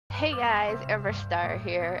Hey guys, Everstar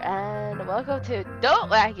here, and welcome to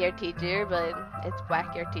Don't Whack Your Teacher, but it's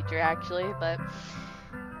Whack Your Teacher actually, but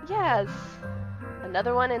yes,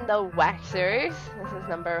 another one in the Whack series. This is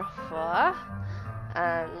number 4,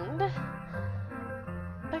 and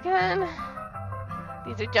again,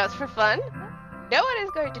 these are just for fun. No one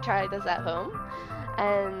is going to try this at home,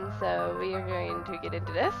 and so we are going to get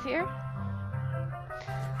into this here.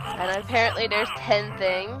 And apparently there's 10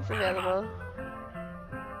 things available.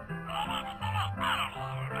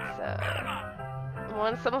 So,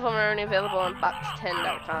 some of them are only available on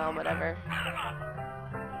box10.com, whatever.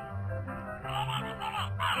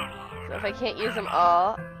 So if I can't use them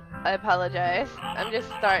all, I apologize. I'm just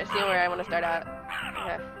seeing where I want to start out.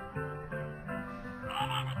 Okay.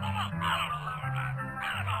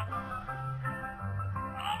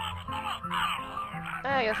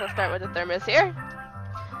 I guess I'll start with the thermos here.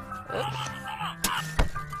 Oops.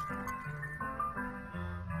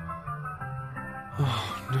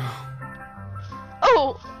 Oh no.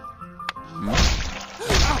 Oh!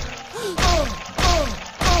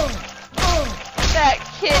 That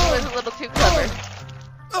kid was a little too clever.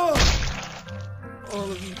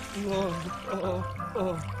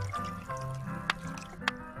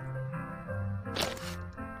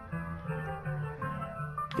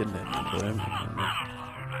 Get that number.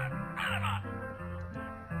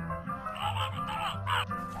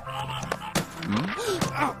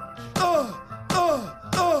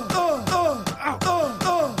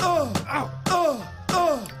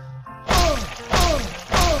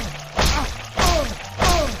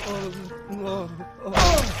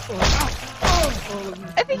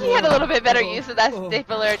 I think he had a little bit better use of that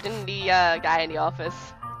stapler than the guy in the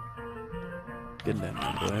office. Get that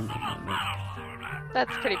number.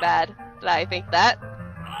 That's pretty bad. Did I think that?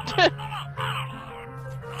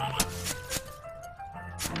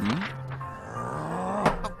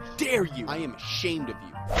 How dare you! I am ashamed of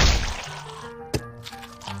you.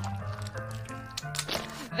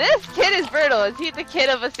 This kid is brutal. Is he the kid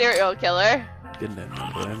of a serial killer? Get that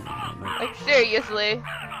number. Like, seriously.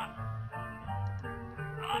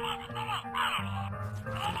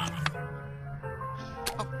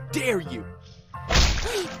 How dare you!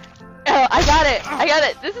 Oh, I got it! I got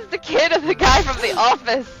it! This is the kid of the guy from the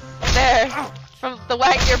office. There. From the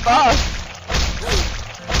Whack Your Boss.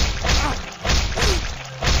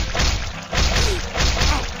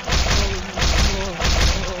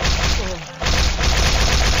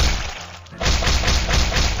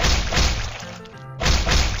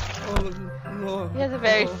 He has a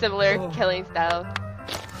very similar killing style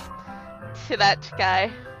to that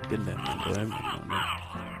guy. Get that number.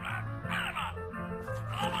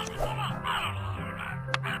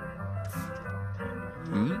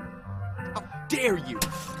 How dare you!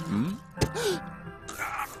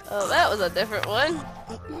 Oh, that was a different one.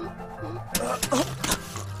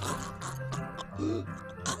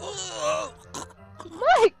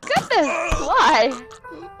 My goodness! Why?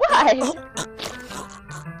 Why?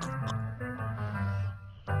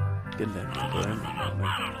 Get that number.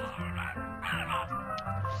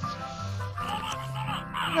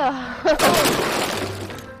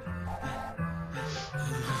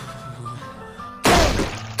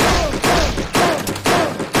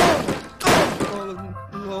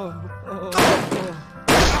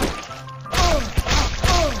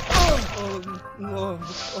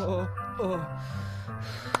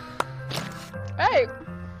 Right.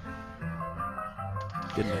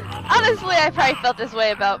 Get that number. Honestly, I probably felt this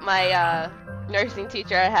way about my nursing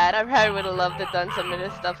teacher I had. I probably would have loved to have done some of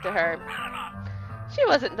this stuff to her. She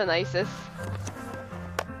wasn't the nicest.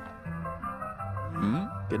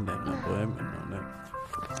 Get that number.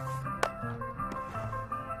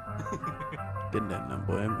 Get that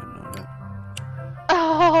number.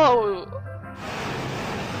 Oh!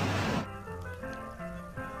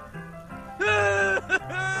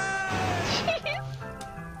 Jeez.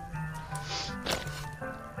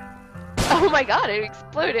 Oh my god, it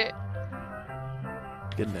exploded.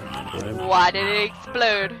 Get that number. Why did it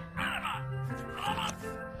explode?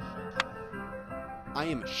 I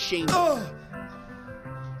am ashamed of you.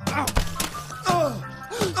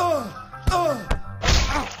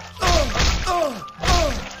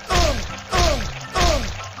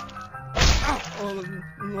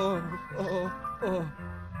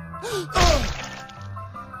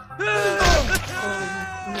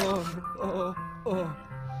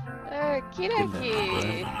 Okie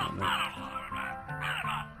dokie.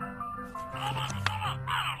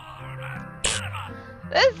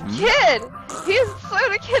 This kid! He's so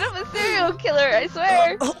the kid of a serial killer, I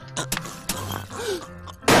swear!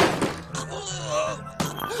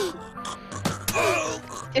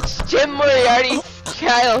 It's Jim Moriarty's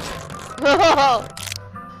child.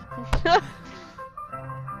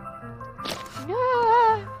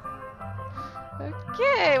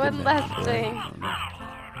 Okay, Good one night, last boy. thing.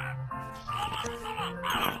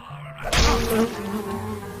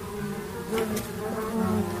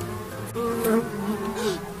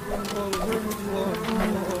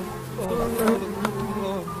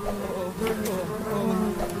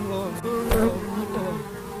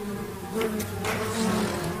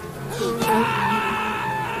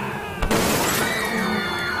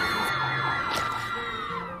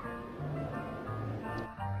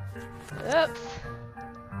 Oops.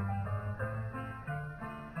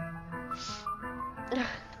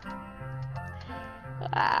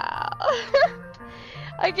 Wow.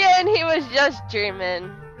 Again, he was just dreaming,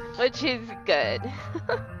 which is good.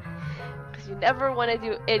 Because you never want to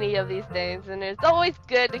do any of these things, and it's always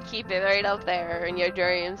good to keep it right up there in your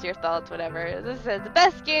dreams, your thoughts, whatever. As I said, the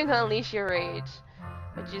best game to unleash your rage.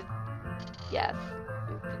 Which is, yes,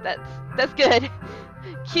 that's good.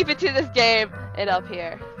 Keep it to this game and up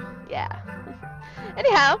here. Yeah.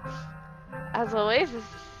 Anyhow, as always, this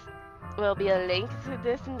will be a link to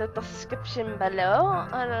this in the description below,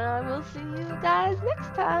 and I will see you guys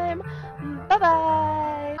next time. Bye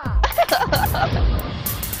bye.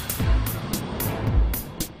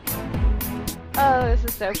 Oh, this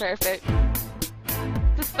is so perfect.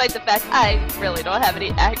 Despite the fact I really don't have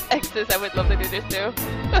any exes I would love to do this to.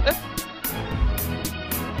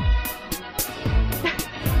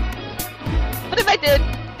 But if I did,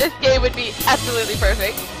 this game would be absolutely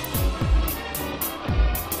perfect.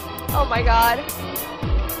 Oh my god.